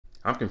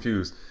I'm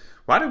confused.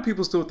 Why do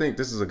people still think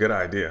this is a good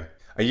idea?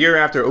 A year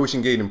after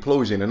OceanGate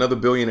implosion, another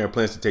billionaire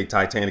plans to take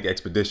Titanic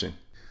expedition.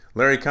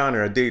 Larry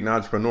Connor, a Dayton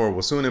entrepreneur,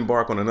 will soon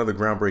embark on another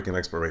groundbreaking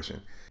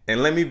exploration.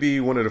 And let me be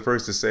one of the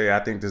first to say I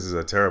think this is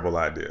a terrible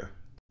idea.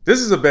 This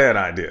is a bad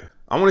idea.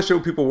 I want to show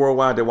people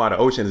worldwide that while the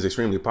ocean is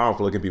extremely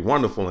powerful, it can be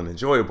wonderful and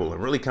enjoyable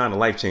and really kind of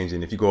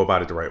life-changing if you go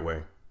about it the right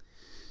way.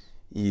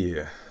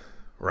 Yeah,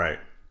 right.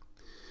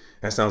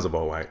 That sounds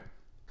about right.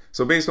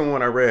 So based on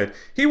what I read,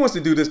 he wants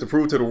to do this to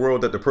prove to the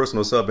world that the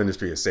personal sub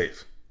industry is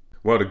safe.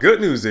 Well, the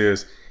good news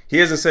is he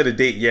hasn't set a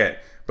date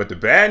yet, but the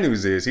bad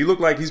news is he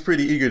looked like he's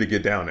pretty eager to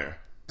get down there.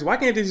 So why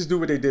can't they just do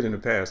what they did in the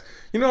past?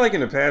 You know, like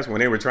in the past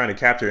when they were trying to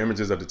capture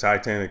images of the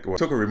Titanic, or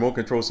took a remote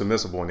control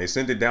submersible and they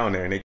sent it down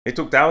there and they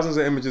took thousands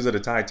of images of the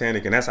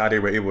Titanic, and that's how they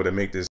were able to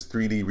make this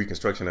 3D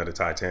reconstruction of the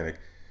Titanic.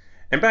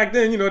 And back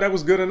then, you know, that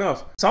was good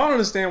enough. So I don't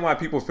understand why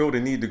people feel the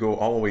need to go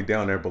all the way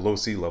down there below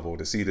sea level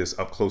to see this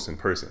up close in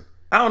person.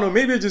 I don't know,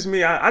 maybe it's just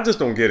me. I just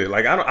don't get it.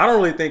 Like, I don't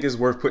really think it's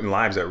worth putting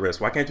lives at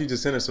risk. Why can't you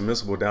just send a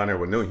submersible down there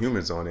with no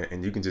humans on it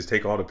and you can just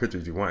take all the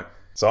pictures you want?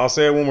 So I'll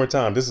say it one more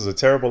time. This is a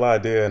terrible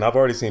idea, and I've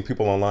already seen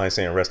people online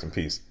saying rest in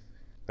peace.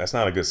 That's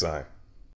not a good sign.